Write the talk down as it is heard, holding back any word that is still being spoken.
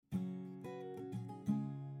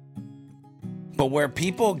But where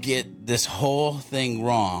people get this whole thing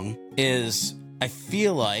wrong is they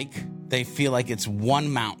feel like it's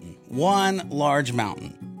one mountain, one large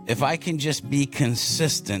mountain. If I can just be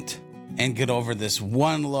consistent and get over this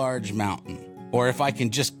one large mountain, or if I can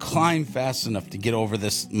just climb fast enough to get over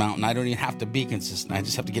this mountain, I don't even have to be consistent. I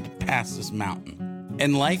just have to get past this mountain.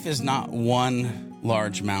 And life is not one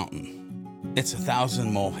large mountain. It's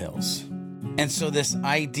 1,000 molehills. And so this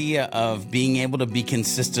idea of being able to be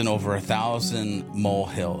consistent over 1,000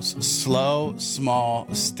 molehills, slow,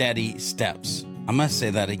 small, steady steps. I'm going to say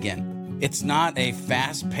that again. It's not a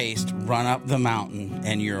fast-paced run up the mountain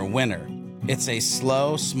and you're a winner. It's a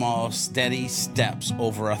slow, small, steady steps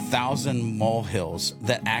over 1,000 molehills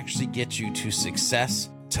that actually get you to success,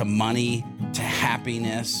 to money, to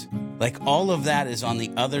happiness. Like all of that is on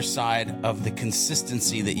the other side of the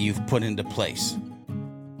consistency that you've put into place.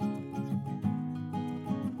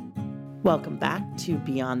 Welcome back to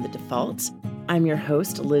Beyond the Default. I'm your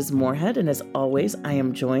host, Liz Moorhead, and as always, I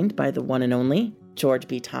am joined by the one and only George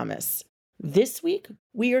B. Thomas. This week,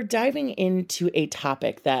 we are diving into a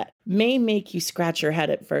topic that may make you scratch your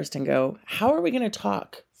head at first and go, how are we going to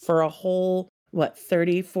talk for a whole,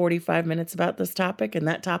 30, 45 minutes about this topic? And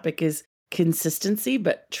that topic is consistency,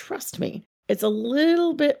 but trust me, it's a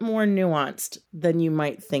little bit more nuanced than you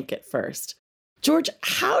might think at first. George,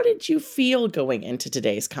 how did you feel going into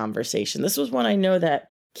today's conversation? This was one I know that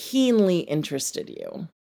keenly interested you.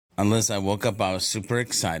 Liz, I woke up, I was super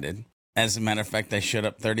excited. As a matter of fact, I showed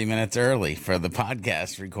up 30 minutes early for the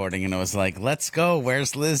podcast recording, and I was like, let's go.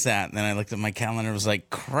 Where's Liz at? And then I looked at my calendar and was like,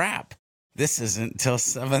 crap, this isn't till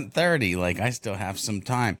 7:30. Like, I still have some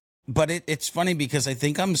time. But it's funny because I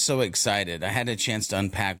think I'm so excited. I had a chance to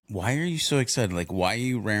unpack, why are you so excited? Like, why are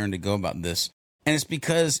you raring to go about this? And it's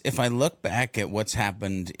because if I look back at what's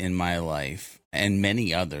happened in my life and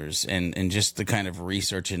many others, and just the kind of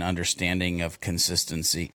research and understanding of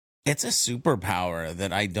consistency, it's a superpower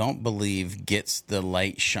that I don't believe gets the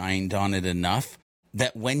light shined on it enough,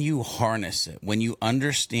 that when you harness it, when you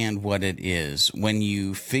understand what it is, when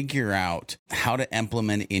you figure out how to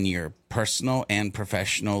implement it in your personal and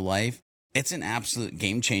professional life, it's an absolute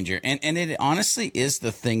game changer. And it honestly is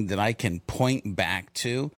the thing that I can point back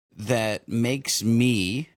to that makes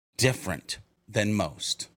me different than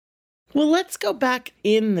most. Well, let's go back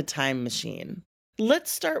in the time machine.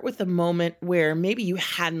 Let's start with a moment where maybe you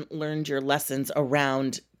hadn't learned your lessons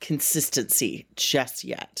around consistency just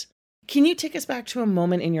yet. Can you take us back to a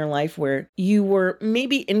moment in your life where you were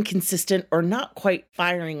maybe inconsistent or not quite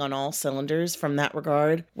firing on all cylinders from that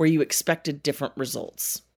regard, where you expected different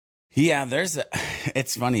results? Yeah,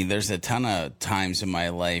 it's funny. There's a ton of times in my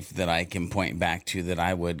life that I can point back to that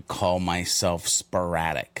I would call myself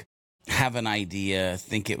sporadic. Have an idea,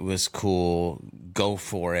 think it was cool, go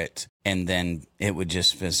for it, and then it would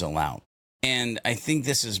just fizzle out. And I think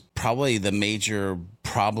this is probably the major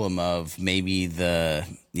problem of maybe my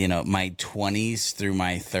 20s through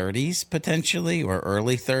my 30s potentially, or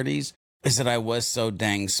early 30s. Is that I was so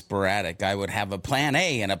dang sporadic. I would have a plan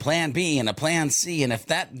A and a plan B and a plan C. And if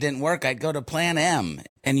that didn't work, I'd go to plan M.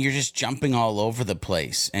 And you're just jumping all over the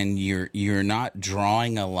place. And you're not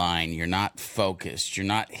drawing a line. You're not focused. You're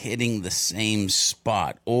not hitting the same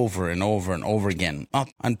spot over and over and over again. I'll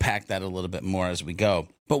unpack that a little bit more as we go.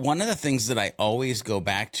 But one of the things that I always go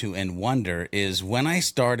back to and wonder is when I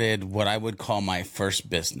started what I would call my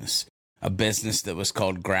first business. A business that was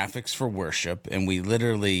called Graphics for Worship, and we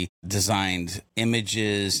literally designed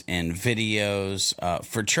images and videos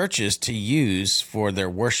for churches to use for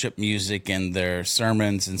their worship music and their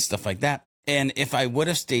sermons and stuff like that. And if I would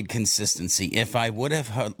have stayed consistency, if I would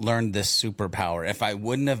have learned this superpower, if I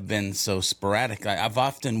wouldn't have been so sporadic, I've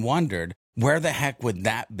often wondered, where the heck would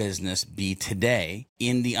that business be today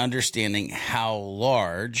in the understanding how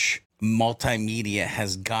large multimedia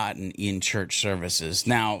has gotten in church services?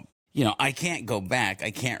 Now, I can't go back.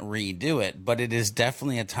 I can't redo it, but it is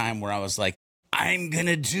definitely a time where I was like, I'm going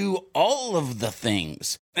to do all of the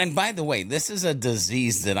things. And by the way, this is a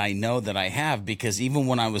disease that I know that I have, because even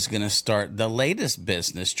when I was going to start the latest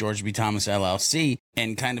business, George B. Thomas LLC,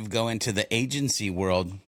 and kind of go into the agency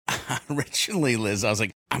world, originally, Liz, I was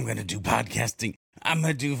like, I'm going to do podcasting. I'm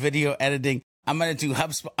going to do video editing. I'm going to do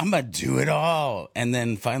HubSpot. I'm going to do it all. And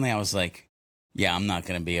then finally I was like, yeah, I'm not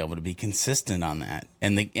going to be able to be consistent on that.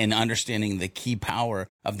 And understanding the key power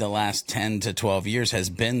of the last 10 to 12 years has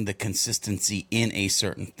been the consistency in a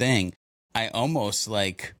certain thing. I almost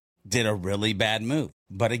did a really bad move,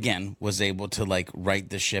 but again, was able to right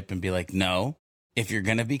the ship and be like, no, if you're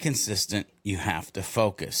going to be consistent, you have to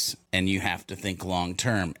focus and you have to think long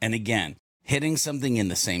term. And again, hitting something in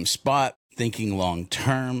the same spot, thinking long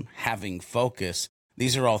term, having focus.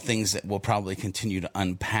 These are all things that we'll probably continue to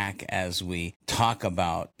unpack as we talk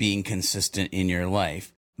about being consistent in your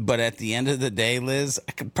life. But at the end of the day, Liz,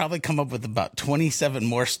 I could probably come up with about 27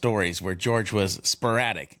 more stories where George was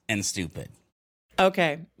sporadic and stupid.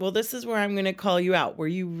 Okay, well, this is where I'm going to call you out. Were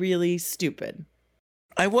you really stupid?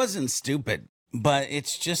 I wasn't stupid, but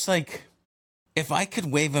it's just like, if I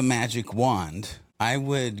could wave a magic wand, I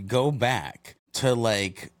would go back to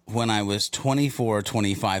like when I was 24,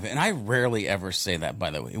 25. And I rarely ever say that,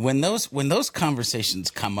 by the way. When those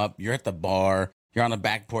conversations come up, you're at the bar, you're on a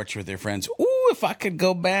back porch with your friends. Ooh, if I could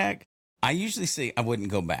go back. I usually say I wouldn't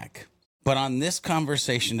go back. But on this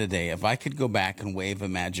conversation today, if I could go back and wave a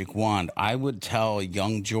magic wand, I would tell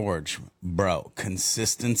young George, bro,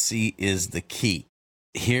 consistency is the key.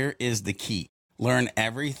 Here is the key. Learn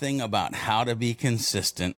everything about how to be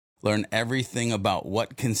consistent. Learn everything about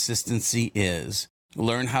what consistency is.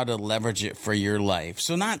 Learn how to leverage it for your life.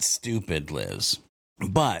 So not stupid, Liz,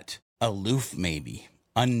 but aloof maybe,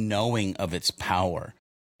 unknowing of its power.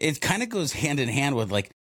 It kind of goes hand in hand with like,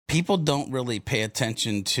 people don't really pay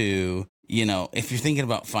attention to, if you're thinking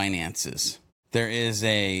about finances, there is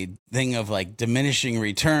a thing of like diminishing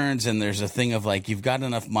returns. And there's a thing of like, you've got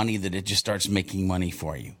enough money that it just starts making money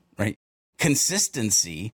for you, right?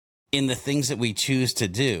 Consistency in the things that we choose to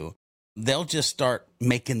do, they'll just start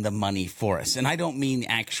making the money for us. And I don't mean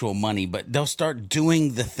actual money, but they'll start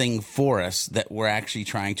doing the thing for us that we're actually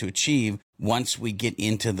trying to achieve once we get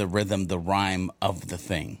into the rhythm, the rhyme of the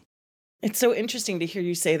thing. It's so interesting to hear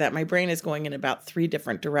you say that. My brain is going in about 3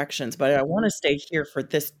 different directions, but I want to stay here for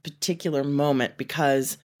this particular moment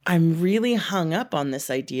because I'm really hung up on this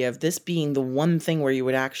idea of this being the one thing where you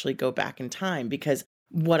would actually go back in time. Because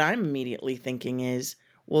what I'm immediately thinking is,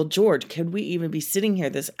 well, George, could we even be sitting here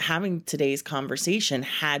having today's conversation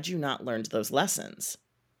had you not learned those lessons?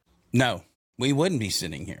 No, we wouldn't be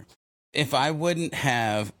sitting here. If I wouldn't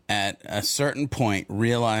have at a certain point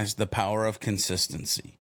realized the power of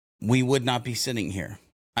consistency, we would not be sitting here.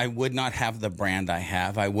 I would not have the brand I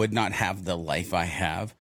have. I would not have the life I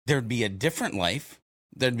have. There'd be a different life.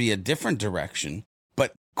 There'd be a different direction.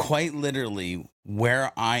 But quite literally,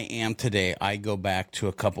 where I am today, I go back to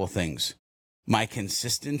a couple things. My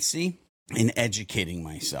consistency in educating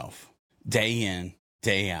myself day in,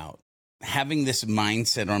 day out. Having this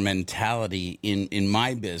mindset or mentality in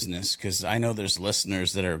my business, because I know there's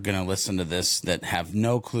listeners that are going to listen to this that have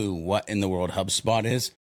no clue what in the world HubSpot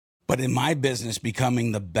is. But in my business,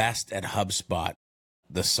 becoming the best at HubSpot,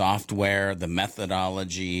 the software, the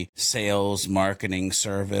methodology, sales, marketing,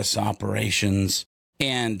 service, operations,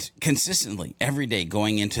 and consistently every day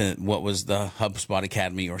going into what was the HubSpot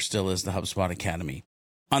Academy or still is the HubSpot Academy.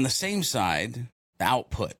 On the same side, the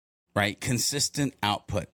output, right? Consistent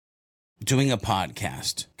output. Doing a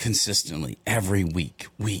podcast consistently every week,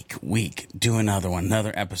 do another one,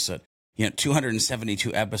 another episode.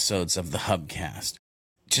 272 episodes of the Hubcast.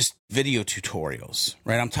 Just video tutorials,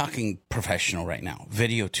 right? I'm talking professional right now.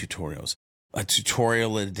 Video tutorials, a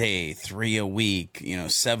tutorial a day, 3 a week,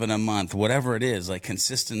 7 a month, whatever it is, like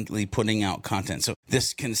consistently putting out content. So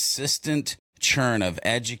this consistent churn of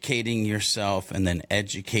educating yourself and then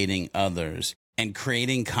educating others and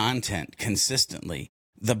creating content consistently,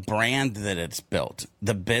 the brand that it's built,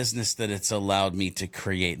 the business that it's allowed me to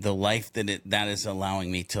create, the life that is allowing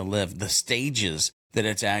me to live, the stages that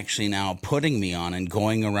it's actually now putting me on and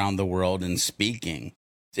going around the world and speaking.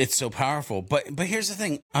 It's so powerful. But here's the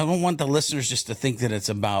thing. I don't want the listeners just to think that it's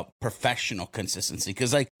about professional consistency.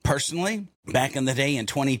 Because like personally, back in the day in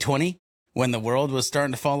 2020, when the world was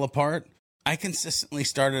starting to fall apart, I consistently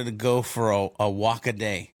started to go for a walk a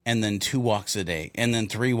day and then 2 walks a day and then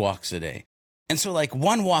 3 walks a day. And so like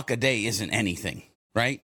 1 walk a day isn't anything,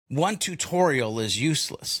 right? 1 tutorial is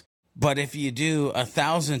useless. But if you do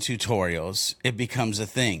 1,000 tutorials, it becomes a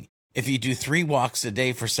thing. If you do 3 walks a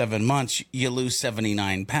day for 7 months, you lose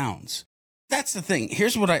 79 pounds. That's the thing.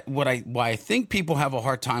 Here's why I think people have a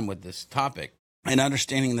hard time with this topic and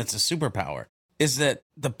understanding that's a superpower is that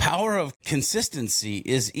the power of consistency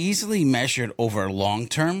is easily measured over long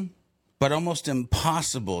term, but almost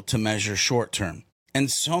impossible to measure short term. And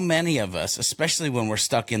so many of us, especially when we're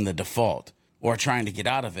stuck in the default, or trying to get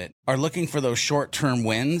out of it, are looking for those short-term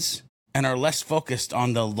wins and are less focused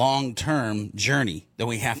on the long-term journey that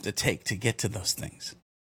we have to take to get to those things.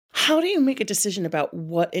 How do you make a decision about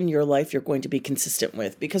what in your life you're going to be consistent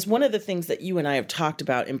with? Because one of the things that you and I have talked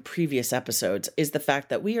about in previous episodes is the fact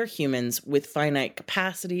that we are humans with finite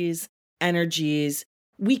capacities, energies.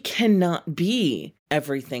 We cannot be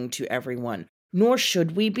everything to everyone, nor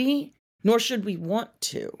should we be, nor should we want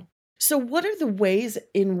to. So what are the ways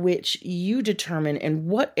in which you determine in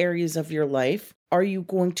what areas of your life are you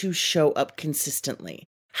going to show up consistently?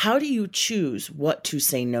 How do you choose what to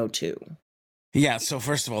say no to? Yeah, so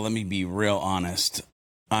first of all, let me be real honest.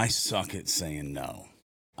 I suck at saying no.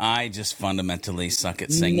 I just fundamentally suck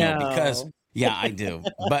at saying no because, yeah, I do.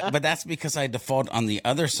 But that's because I default on the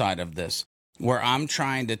other side of this, where I'm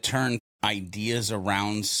trying to turn ideas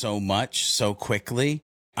around so much, so quickly.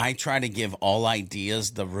 I try to give all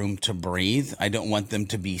ideas the room to breathe. I don't want them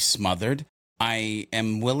to be smothered. I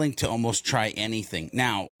am willing to almost try anything.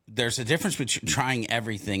 Now, there's a difference between trying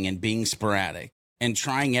everything and being sporadic, and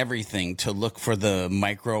trying everything to look for the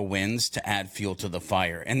micro wins to add fuel to the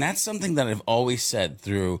fire. And that's something that I've always said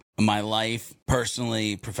through my life,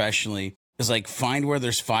 personally, professionally, is like find where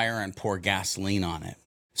there's fire and pour gasoline on it.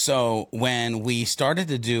 So when we started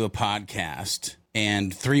to do a podcast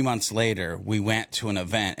and 3 months later, we went to an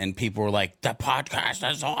event and people were like, the podcast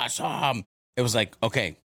is awesome. It was like,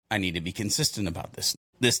 okay, I need to be consistent about this.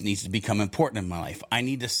 This needs to become important in my life. I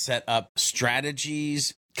need to set up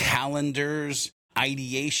strategies, calendars,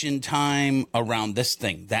 ideation time around this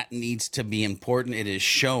thing. That needs to be important. It is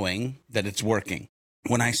showing that it's working.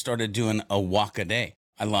 When I started doing a walk a day,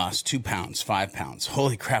 I lost 2 pounds, 5 pounds.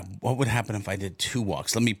 Holy crap. What would happen if I did 2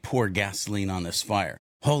 walks? Let me pour gasoline on this fire.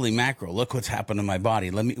 Holy mackerel. Look what's happened to my body.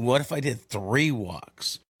 What if I did 3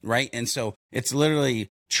 walks? Right. And so it's literally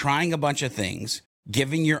trying a bunch of things,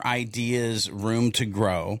 giving your ideas room to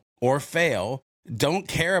grow or fail. Don't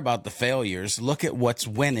care about the failures. Look at what's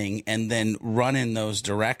winning and then run in those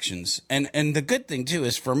directions. And the good thing, too,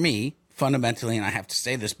 is for me, fundamentally, and I have to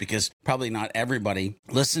say this because probably not everybody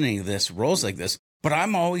listening to this rolls like this, but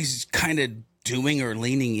I'm always kind of doing or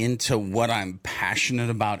leaning into what I'm passionate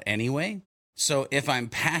about anyway. So if I'm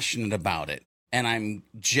passionate about it and I'm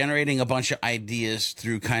generating a bunch of ideas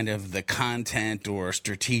through kind of the content or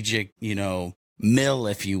strategic, mill,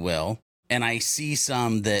 if you will, and I see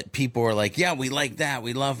some that people are like, yeah, we like that.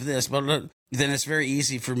 We love this. But then it's very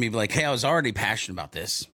easy for me to be like, hey, I was already passionate about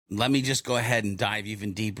this. Let me just go ahead and dive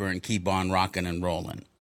even deeper and keep on rocking and rolling.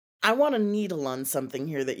 I want to needle on something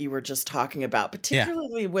here that you were just talking about,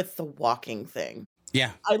 particularly with the walking thing.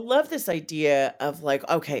 Yeah. I love this idea of like,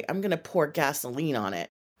 okay, I'm going to pour gasoline on it.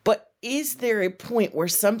 But is there a point where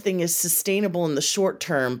something is sustainable in the short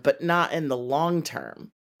term, but not in the long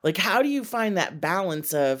term? Like, how do you find that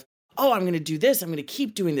balance of, oh, I'm going to do this. I'm going to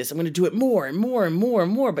keep doing this. I'm going to do it more and more and more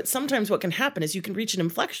and more. But sometimes what can happen is you can reach an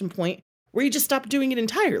inflection point where you just stop doing it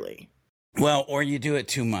entirely. Well, or you do it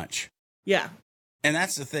too much. Yeah. And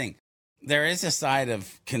that's the thing. There is a side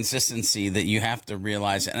of consistency that you have to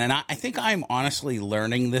realize. And I think I'm honestly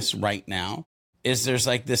learning this right now, is there's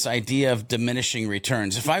like this idea of diminishing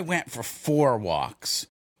returns. If I went for 4 walks,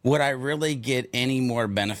 would I really get any more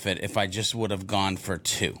benefit if I just would have gone for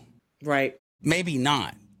 2? Right. Maybe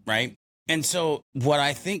not. Right. And so what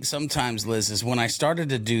I think sometimes, Liz, is when I started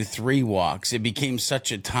to do 3 walks, it became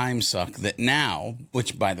such a time suck that now,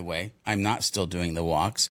 which, by the way, I'm not still doing the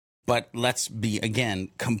walks, but let's be, again,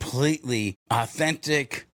 completely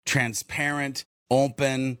authentic, transparent,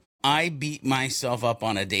 open. I beat myself up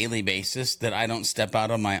on a daily basis that I don't step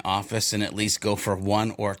out of my office and at least go for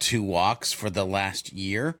 1 or 2 walks for the last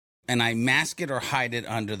year. And I mask it or hide it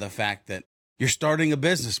under the fact that you're starting a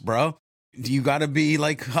business, bro. You got to be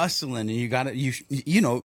like hustling, and you got to,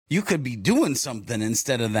 you could be doing something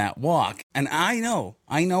instead of that walk. And I know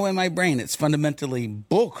in my brain, it's fundamentally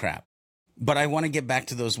bullcrap, but I want to get back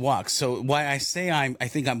to those walks. So why I say I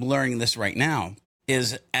think I'm learning this right now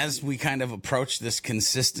is as we kind of approach this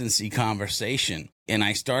consistency conversation and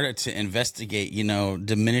I started to investigate,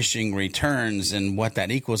 diminishing returns and what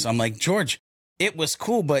that equals. I'm like, George, it was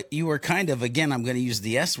cool, but you were kind of, again, I'm going to use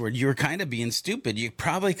the S word, you were kind of being stupid. You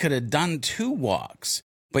probably could have done 2 walks,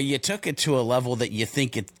 but you took it to a level that you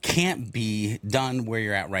think it can't be done where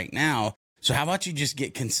you're at right now. So how about you just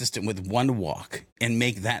get consistent with 1 walk and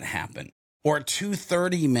make that happen? Or 2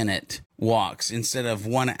 30-minute walks instead of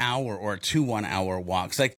 1 hour or 2 1-hour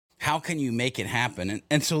walks. Like, how can you make it happen?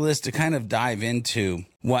 And so, Liz, to kind of dive into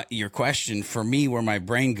what your question for me, where my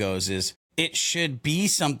brain goes is, it should be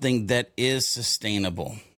something that is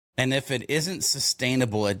sustainable. And if it isn't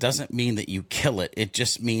sustainable, it doesn't mean that you kill it. It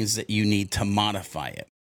just means that you need to modify it.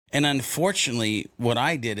 And unfortunately, what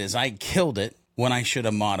I did is I killed it when I should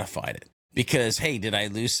have modified it. Because, hey, did I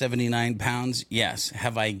lose 79 pounds? Yes.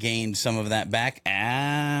 Have I gained some of that back?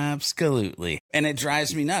 Absolutely. And it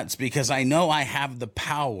drives me nuts because I know I have the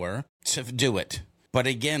power to do it. But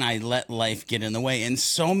again, I let life get in the way. And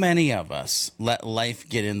so many of us let life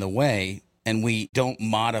get in the way and we don't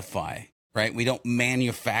modify, right? We don't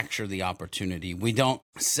manufacture the opportunity. We don't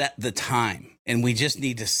set the time, and we just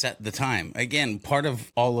need to set the time. Again, part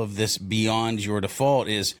of all of this beyond your default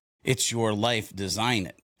is It's your life, design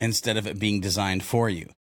it instead of it being designed for you.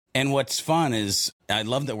 And what's fun is I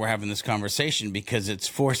love that we're having this conversation because it's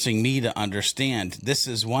forcing me to understand this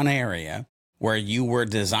is one area where you were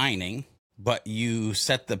designing, but you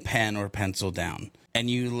set the pen or pencil down and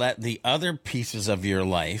you let the other pieces of your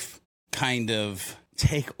life kind of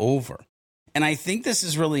take over. And I think this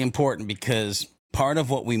is really important because part of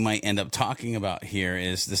what we might end up talking about here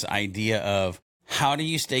is this idea of how do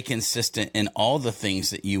you stay consistent in all the things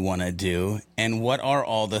that you want to do? And what are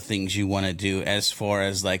all the things you want to do as far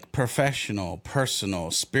as like professional,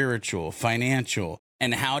 personal, spiritual, financial?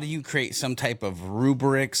 And how do you create some type of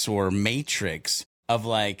rubrics or matrix of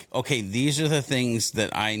like, okay, these are the things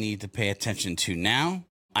that I need to pay attention to now.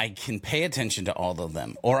 I can pay attention to all of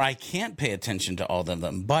them, or I can't pay attention to all of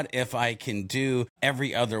them. But if I can do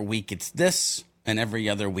every other week, it's this, and every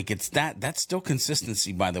other week, it's that. That's still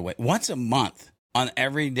consistency, by the way. Once a month on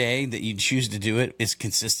every day that you choose to do it is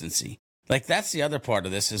consistency. Like that's the other part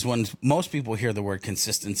of this is when most people hear the word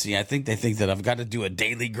consistency, I think they think that I've got to do a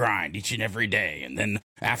daily grind each and every day. And then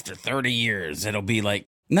after 30 years, it'll be like,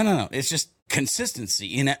 no. It's just consistency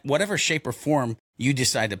in whatever shape or form you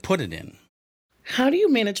decide to put it in. How do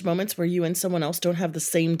you manage moments where you and someone else don't have the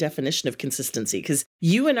same definition of consistency? Because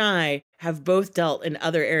you and I have both dealt in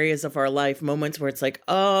other areas of our life, moments where it's like,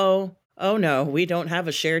 oh no, we don't have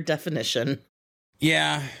a shared definition.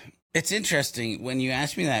 Yeah, it's interesting. When you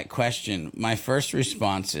ask me that question, my first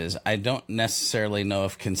response is I don't necessarily know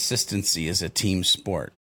if consistency is a team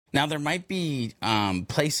sport. Now, there might be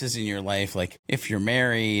places in your life, like if you're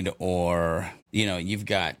married or, you've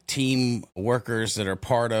got team workers that are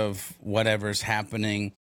part of whatever's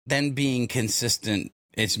happening, then being consistent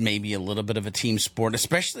is maybe a little bit of a team sport,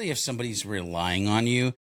 especially if somebody's relying on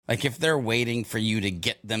you. Like if they're waiting for you to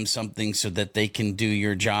get them something so that they can do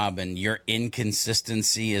your job and your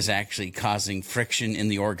inconsistency is actually causing friction in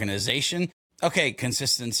the organization. Okay,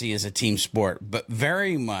 consistency is a team sport, but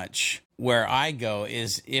very much where I go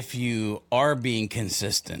is if you are being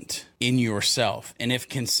consistent in yourself and if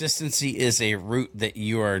consistency is a route that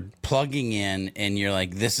you are plugging in and you're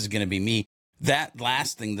like, this is going to be me. That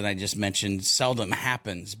last thing that I just mentioned seldom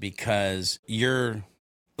happens because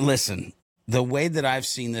listen, the way that I've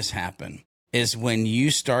seen this happen is when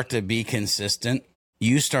you start to be consistent,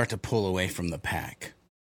 you start to pull away from the pack.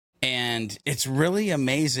 And it's really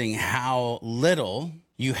amazing how little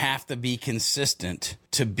you have to be consistent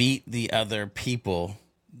to beat the other people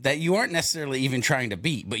that you aren't necessarily even trying to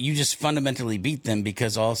beat, but you just fundamentally beat them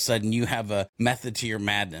because all of a sudden you have a method to your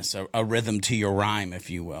madness, a rhythm to your rhyme,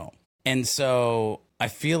 if you will. And so I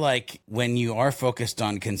feel like when you are focused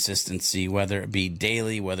on consistency, whether it be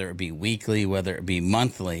daily, whether it be weekly, whether it be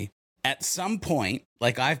monthly, at some point,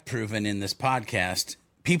 like I've proven in this podcast,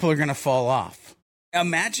 people are going to fall off.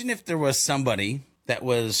 Imagine if there was somebody that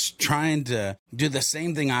was trying to do the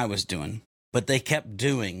same thing I was doing, but they kept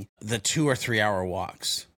doing the 2 or 3 hour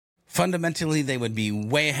walks. Fundamentally, they would be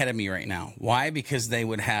way ahead of me right now. Why? Because they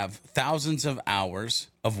would have thousands of hours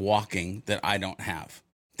of walking that I don't have.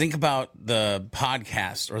 Think about the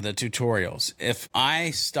podcast or the tutorials. If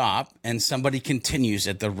I stop and somebody continues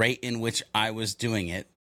at the rate in which I was doing it,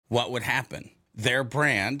 what would happen? Their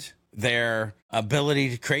brand, their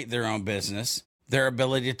ability to create their own business, their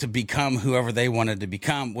ability to become whoever they wanted to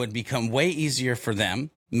become would become way easier for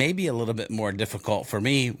them, maybe a little bit more difficult for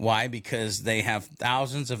me. Why? Because they have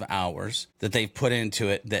thousands of hours that they've put into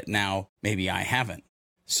it that now maybe I haven't.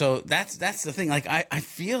 So that's the thing. Like I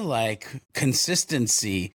feel like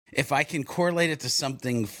consistency, if I can correlate it to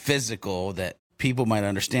something physical that people might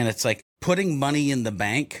understand, it's like putting money in the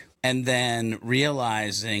bank and then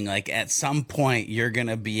realizing like at some point you're going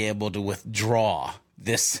to be able to withdraw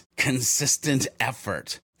this consistent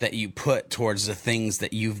effort that you put towards the things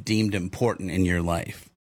that you've deemed important in your life.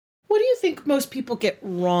 What do you think most people get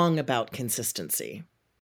wrong about consistency?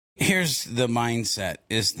 Here's the mindset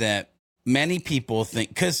is that many people think,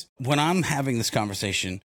 because when I'm having this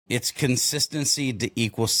conversation, it's consistency to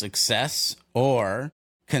equal success or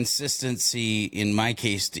consistency, in my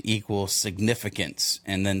case, to equal significance.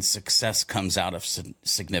 And then success comes out of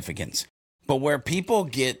significance. But where people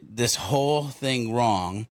get this whole thing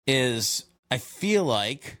wrong is I feel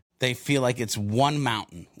like they feel like it's one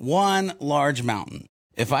mountain, one large mountain.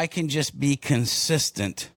 If I can just be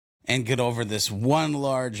consistent and get over this one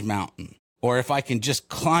large mountain, or if I can just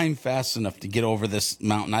climb fast enough to get over this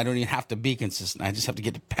mountain, I don't even have to be consistent. I just have to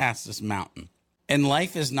get past this mountain. And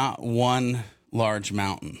life is not one large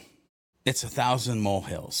mountain. It's 1,000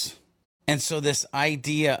 molehills. And so this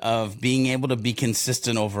idea of being able to be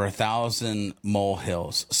consistent over 1,000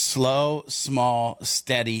 molehills, slow, small,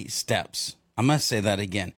 steady steps. I'm going to say that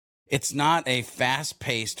again. It's not a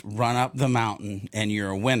fast-paced run up the mountain and you're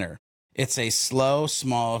a winner. It's a slow,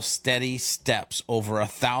 small, steady steps over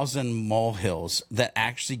 1,000 molehills that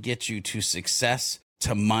actually get you to success,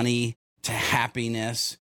 to money, to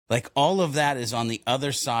happiness. Like all of that is on the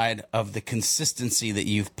other side of the consistency that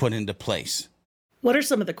you've put into place. What are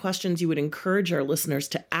some of the questions you would encourage our listeners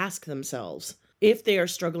to ask themselves if they are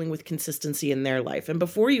struggling with consistency in their life? And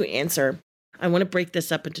before you answer, I want to break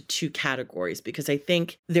this up into two categories because I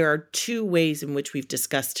think there are two ways in which we've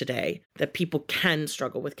discussed today that people can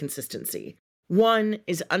struggle with consistency. One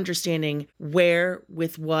is understanding where,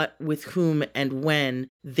 with what, with whom, and when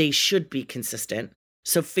they should be consistent.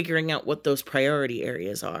 So figuring out what those priority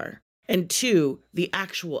areas are. And two, the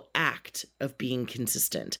actual act of being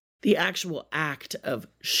consistent, the actual act of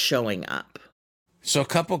showing up. So a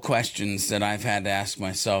couple questions that I've had to ask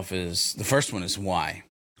myself is, the first one is why?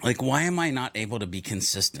 Like, why am I not able to be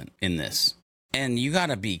consistent in this? And you got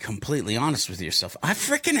to be completely honest with yourself. I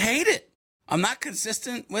freaking hate it. I'm not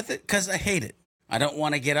consistent with it because I hate it. I don't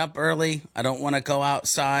want to get up early. I don't want to go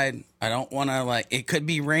outside. I don't want to, it could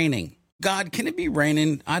be raining. God, can it be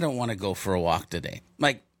raining? I don't want to go for a walk today.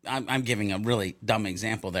 Like, I'm giving a really dumb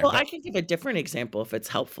example there. Well, I can give a different example if it's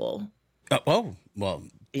helpful. Well.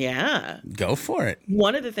 Yeah. Go for it.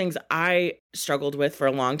 One of the things I struggled with for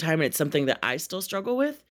a long time, and it's something that I still struggle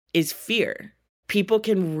with, is fear. People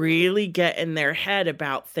can really get in their head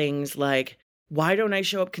about things like, why don't I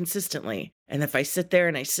show up consistently? And if I sit there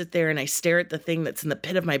and I stare at the thing that's in the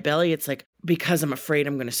pit of my belly, it's like, because I'm afraid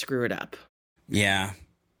I'm going to screw it up. Yeah.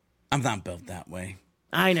 I'm not built that way.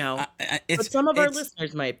 I know. But some of our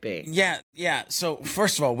listeners might be. Yeah. So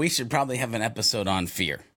first of all, we should probably have an episode on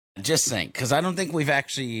fear. Just saying, because I don't think we've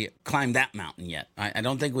actually climbed that mountain yet. I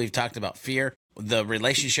don't think we've talked about fear, the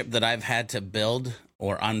relationship that I've had to build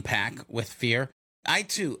or unpack with fear. I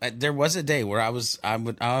too, there was a day where I was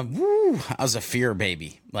a fear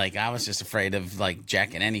baby. Like I was just afraid of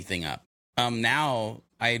jacking anything up. Now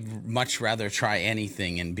I'd much rather try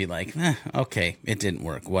anything and be like, okay, it didn't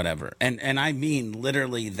work, whatever. And I mean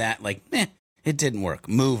literally that, it didn't work,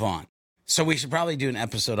 move on. So we should probably do an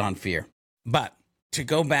episode on fear. But to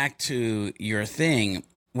go back to your thing,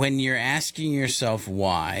 when you're asking yourself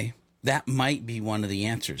why, that might be one of the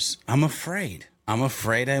answers. I'm afraid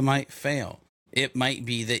I might fail. It might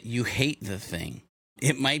be that you hate the thing.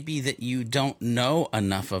 It might be that you don't know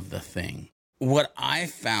enough of the thing. What I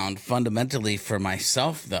found fundamentally for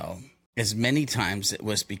myself, though, is many times it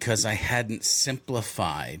was because I hadn't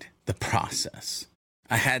simplified the process.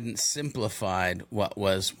 I hadn't simplified what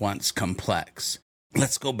was once complex.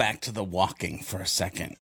 Let's go back to the walking for a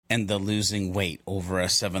second and the losing weight over a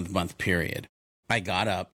 7-month period. I got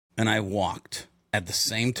up and I walked at the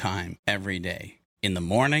same time every day, in the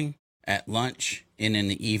morning, at lunch, and in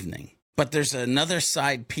the evening. But there's another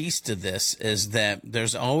side piece to this, is that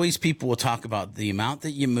there's always people will talk about the amount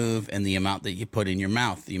that you move and the amount that you put in your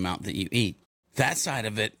mouth, the amount that you eat. That side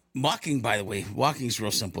of it, walking, by the way, walking is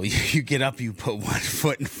real simple. You get up, you put one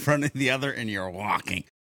foot in front of the other, and you're walking.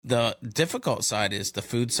 The difficult side is the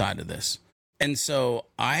food side of this. And so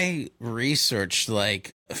I researched,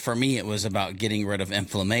 for me, it was about getting rid of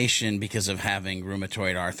inflammation because of having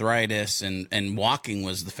rheumatoid arthritis, and walking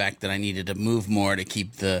was the fact that I needed to move more to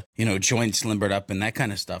keep the, joints limbered up and that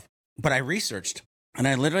kind of stuff. But I researched and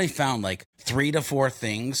I literally found 3 to 4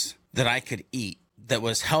 things that I could eat that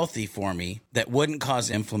was healthy for me, that wouldn't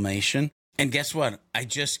cause inflammation. And guess what? I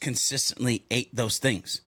just consistently ate those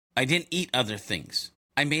things. I didn't eat other things.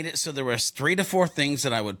 I made it so there was 3 to 4 things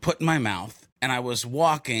that I would put in my mouth. And I was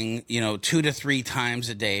walking, 2 to 3 times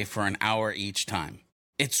a day for an hour each time.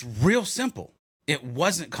 It's real simple. It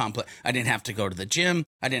wasn't complex. I didn't have to go to the gym.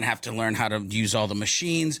 I didn't have to learn how to use all the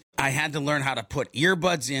machines. I had to learn how to put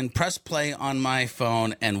earbuds in, press play on my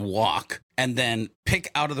phone, and walk. And then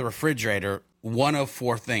pick out of the refrigerator 1 of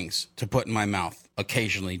 4 things to put in my mouth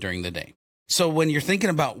occasionally during the day. So when you're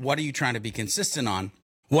thinking about what are you trying to be consistent on,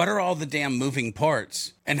 what are all the damn moving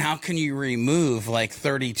parts? And how can you remove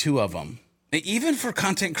 32 of them? Even for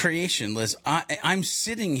content creation, Liz, I'm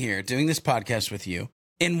sitting here doing this podcast with you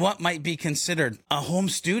in what might be considered a home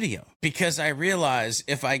studio, because I realize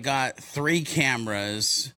if I got 3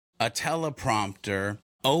 cameras, a teleprompter,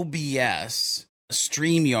 OBS,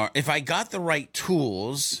 StreamYard, if I got the right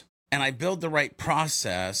tools and I build the right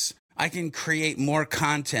process, I can create more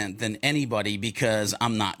content than anybody, because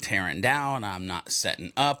I'm not tearing down, I'm not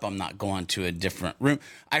setting up, I'm not going to a different room.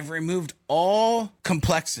 I've removed all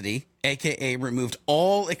complexity, aka removed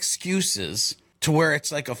all excuses, to where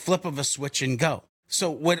it's like a flip of a switch and go. So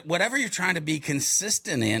whatever you're trying to be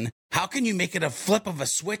consistent in, how can you make it a flip of a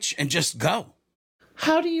switch and just go?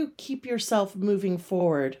 How do you keep yourself moving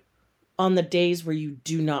forward on the days where you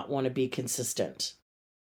do not want to be consistent?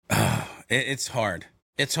 It's hard.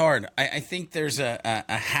 It's hard. I think there's a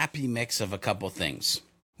happy mix of a couple things.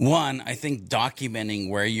 One, I think documenting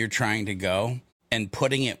where you're trying to go and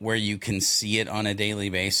putting it where you can see it on a daily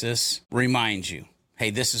basis reminds you, hey,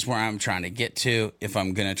 this is where I'm trying to get to. If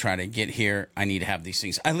I'm going to try to get here, I need to have these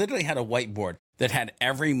things. I literally had a whiteboard that had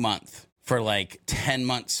every month for like 10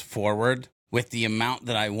 months forward with the amount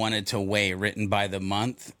that I wanted to weigh written by the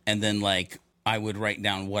month. And then like I would write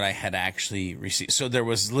down what I had actually received. So there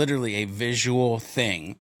was literally a visual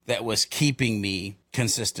thing that was keeping me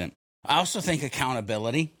consistent. I also think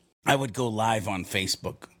accountability. I would go live on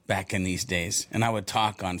Facebook back in these days, and I would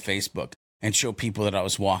talk on Facebook and show people that I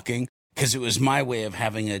was walking because it was my way of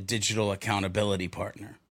having a digital accountability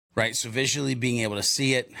partner, right? So visually being able to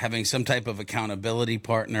see it, having some type of accountability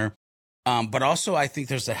partner. But also I think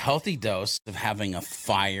there's a healthy dose of having a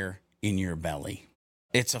fire in your belly.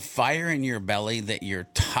 It's a fire in your belly that you're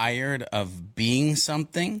tired of being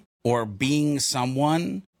something or being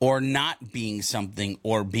someone or not being something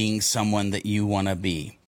or being someone that you want to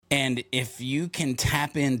be. And if you can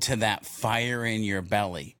tap into that fire in your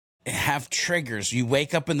belly, have triggers. You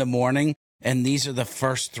wake up in the morning and these are the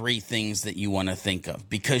first three things that you want to think of,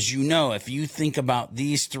 because you know if you think about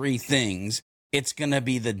these three things, it's going to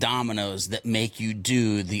be the dominoes that make you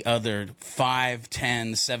do the other 5,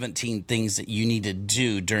 10, 17 things that you need to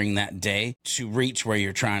do during that day to reach where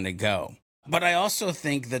you're trying to go. But I also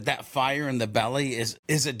think that fire in the belly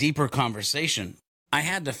is a deeper conversation. I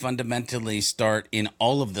had to fundamentally start in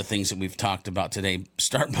all of the things that we've talked about today,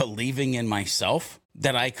 start believing in myself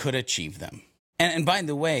that I could achieve them. And by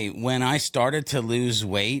the way, when I started to lose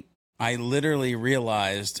weight, I literally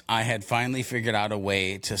realized I had finally figured out a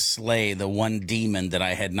way to slay the one demon that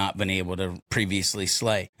I had not been able to previously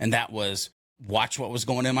slay. And that was watch what was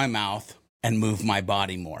going in my mouth and move my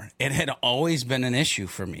body more. It had always been an issue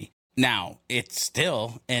for me. Now, it's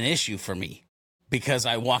still an issue for me because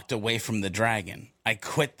I walked away from the dragon. I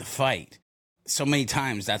quit the fight. So many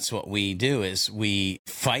times that's what we do is we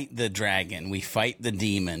fight the dragon, we fight the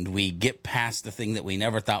demon, we get past the thing that we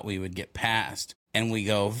never thought we would get past. And we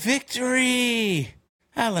go, victory!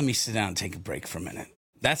 Let me sit down and take a break for a minute.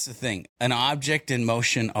 That's the thing. An object in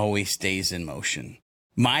motion always stays in motion.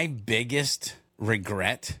 My biggest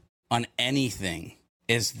regret on anything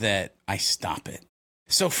is that I stop it.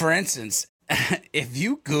 So for instance, if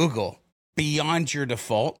you Google Beyond Your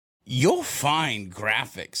Default, you'll find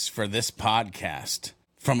graphics for this podcast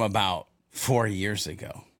from about 4 years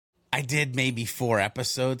ago. I did maybe 4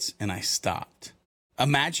 episodes and I stopped.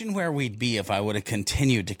 Imagine where we'd be if I would have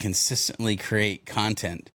continued to consistently create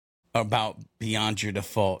content about Beyond Your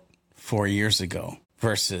Default 4 years ago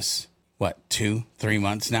versus, 2-3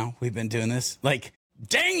 months now we've been doing this? Like,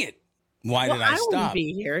 dang it. Why did I stop? I wouldn't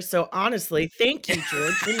be here. So honestly, thank you,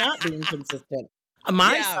 George, for not being consistent.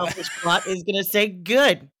 My selfish plot is going to say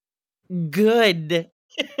good.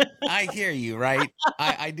 I hear you, right?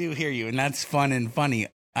 I do hear you. And that's fun and funny.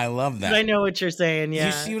 I love that. I know what you're saying. Yeah.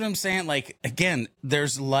 You see what I'm saying? Like, again,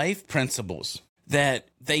 there's life principles that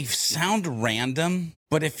they sound random,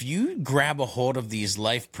 but if you grab a hold of these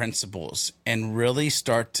life principles and really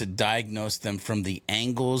start to diagnose them from the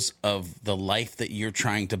angles of the life that you're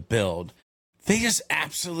trying to build, they just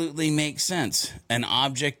absolutely make sense. An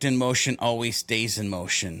object in motion always stays in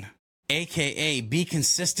motion. AKA, be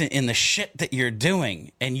consistent in the shit that you're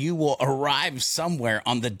doing, and you will arrive somewhere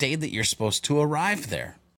on the day that you're supposed to arrive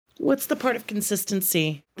there. What's the part of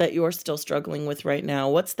consistency that you're still struggling with right now?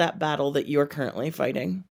 What's that battle that you're currently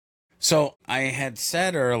fighting? So I had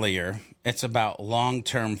said earlier, it's about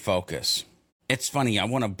long-term focus. It's funny, I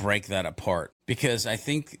want to break that apart because I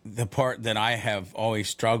think the part that I have always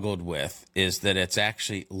struggled with is that it's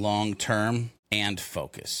actually long-term and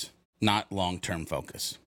focus, not long-term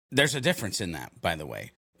focus. There's a difference in that, by the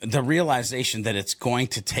way. The realization that it's going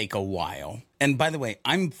to take a while. And by the way,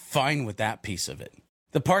 I'm fine with that piece of it.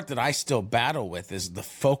 The part that I still battle with is the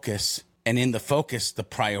focus, and in the focus, the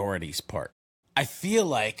priorities part. I feel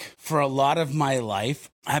like for a lot of my life,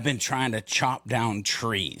 I've been trying to chop down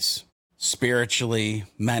trees, spiritually,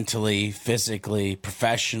 mentally, physically,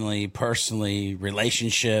 professionally, personally,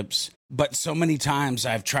 relationships. But so many times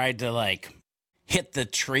I've tried to hit the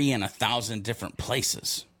tree in 1,000 different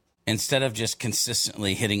places instead of just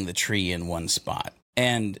consistently hitting the tree in one spot.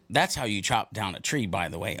 And that's how you chop down a tree, by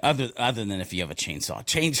the way, other than if you have a chainsaw.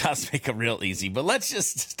 Chainsaws make it real easy, but let's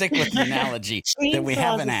just stick with the analogy that we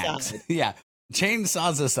have an axe. Yeah,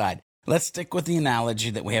 chainsaws aside, let's stick with the analogy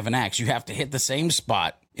that we have an axe. You have to hit the same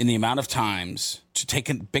spot in the amount of times to take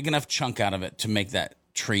a big enough chunk out of it to make that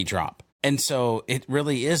tree drop. And so it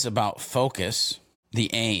really is about focus, the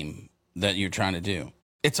aim, that you're trying to do.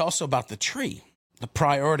 It's also about the tree, the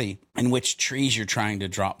priority in which trees you're trying to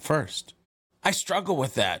drop first. I struggle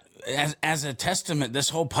with that. As a testament, this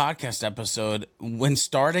whole podcast episode, when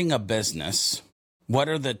starting a business, what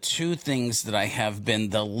are the two things that I have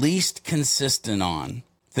been the least consistent on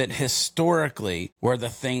that historically were the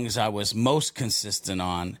things I was most consistent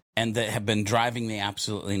on and that have been driving me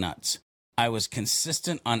absolutely nuts? I was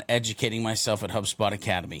consistent on educating myself at HubSpot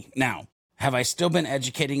Academy. Now, have I still been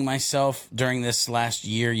educating myself during this last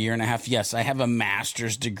year, year and a half? Yes, I have a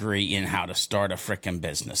master's degree in how to start a frickin'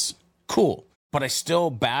 business. Cool. But I still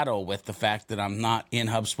battle with the fact that I'm not in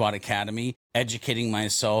HubSpot Academy educating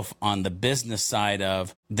myself on the business side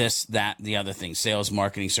of this, that, the other thing, sales,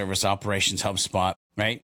 marketing, service, operations, HubSpot,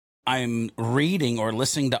 right? I'm reading or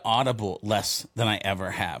listening to Audible less than I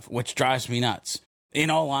ever have, which drives me nuts. In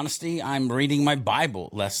all honesty, I'm reading my Bible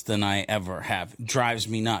less than I ever have. Drives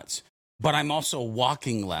me nuts. But I'm also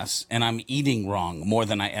walking less and I'm eating wrong more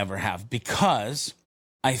than I ever have because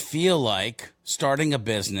I feel like starting a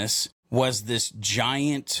business was this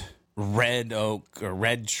giant red oak or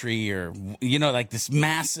red tree or, like this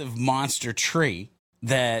massive monster tree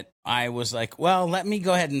that I was like, well, let me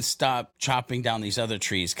go ahead and stop chopping down these other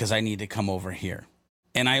trees because I need to come over here.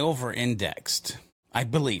 And I over-indexed, I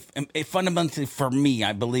believe. Fundamentally for me,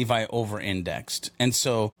 I believe I over-indexed. And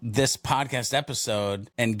so this podcast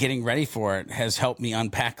episode and getting ready for it has helped me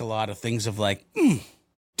unpack a lot of things of like,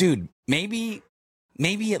 dude, maybe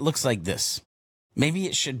it looks like this. Maybe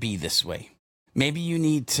it should be this way. Maybe you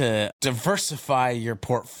need to diversify your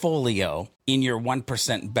portfolio in your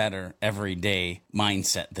 1% better every day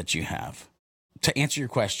mindset that you have. To answer your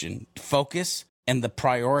question, focus and the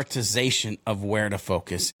prioritization of where to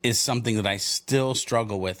focus is something that I still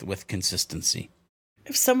struggle with consistency.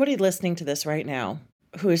 If somebody listening to this right now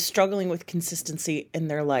who is struggling with consistency in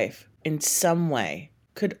their life in some way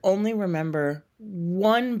could only remember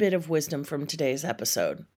one bit of wisdom from today's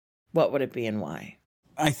episode, what would it be and why?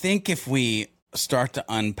 I think if we start to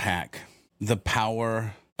unpack the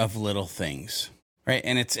power of little things, right?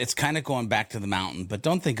 And it's kind of going back to the mountain, but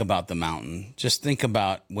don't think about the mountain. Just think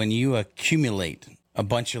about when you accumulate a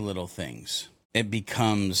bunch of little things, it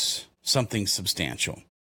becomes something substantial.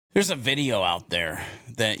 There's a video out there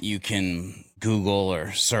that you can Google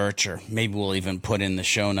or search, or maybe we'll even put in the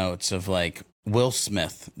show notes of like Will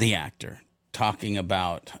Smith, the actor, talking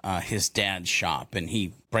about his dad's shop, and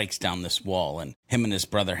he breaks down this wall and him and his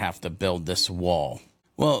brother have to build this wall.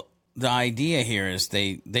 Well, the idea here is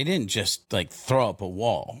they didn't just like throw up a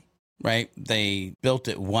wall, right? They built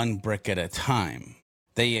it one brick at a time.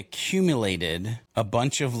 They accumulated a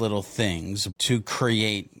bunch of little things to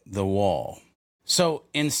create the wall. So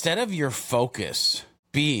instead of your focus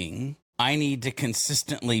being, I need to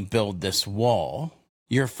consistently build this wall,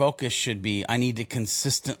 your focus should be, I need to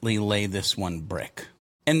consistently lay this one brick.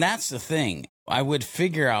 And that's the thing. I would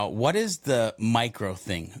figure out what is the micro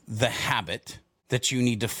thing, the habit that you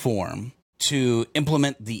need to form to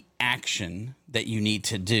implement the action that you need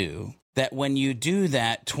to do, that when you do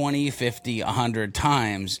that 20, 50, 100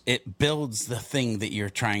 times, it builds the thing that you're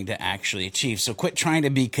trying to actually achieve. So quit trying to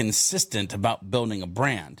be consistent about building a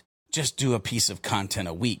brand. Just do a piece of content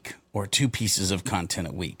a week, or 2 pieces of content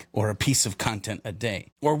a week, or a piece of content a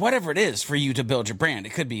day, or whatever it is for you to build your brand.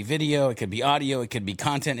 It could be video, it could be audio, it could be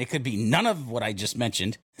content, it could be none of what I just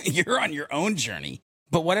mentioned. You're on your own journey.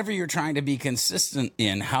 But whatever you're trying to be consistent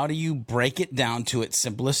in, how do you break it down to its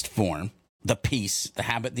simplest form, the piece, the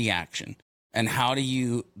habit, the action? And how do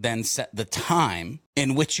you then set the time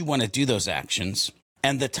in which you want to do those actions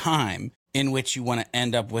and the time in which you want to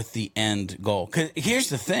end up with the end goal? Because here's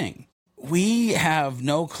the thing. We have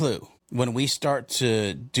no clue when we start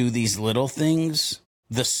to do these little things,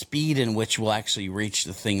 the speed in which we'll actually reach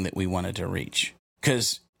the thing that we wanted to reach,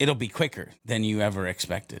 because it'll be quicker than you ever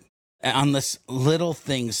expected. On this little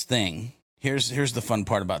things thing, here's the fun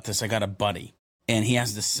part about this. I got a buddy and he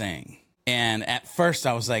has this saying. And at first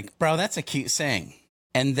I was like, bro, that's a cute saying.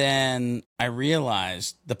 And then I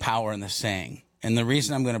realized the power in the saying. And the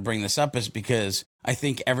reason I'm going to bring this up is because I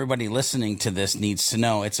think everybody listening to this needs to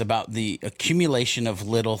know it's about the accumulation of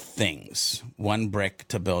little things, one brick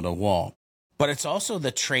to build a wall. But it's also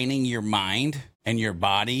the training your mind and your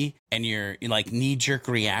body and your like knee-jerk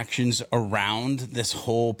reactions around this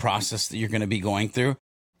whole process that you're going to be going through,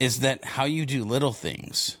 is that how you do little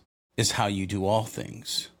things is how you do all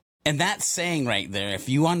things. And that saying right there, if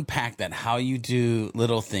you unpack that, how you do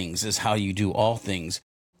little things is how you do all things.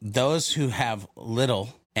 Those who have little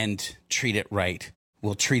and treat it right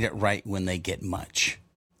will treat it right when they get much.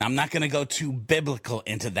 I'm not going to go too biblical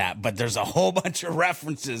into that, but there's a whole bunch of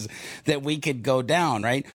references that we could go down,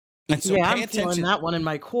 right? And so I'm feeling that one in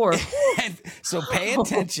my core. So pay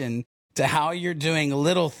attention to how you're doing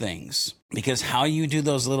little things, because how you do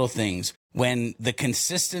those little things, when the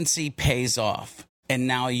consistency pays off and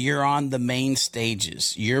now you're on the main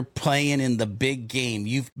stages, you're playing in the big game,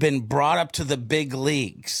 you've been brought up to the big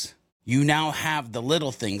leagues. You now have the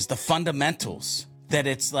little things, the fundamentals, that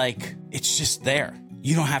it's like, it's just there.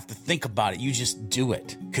 You don't have to think about it. You just do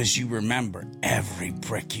it because you remember every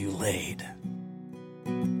brick you laid.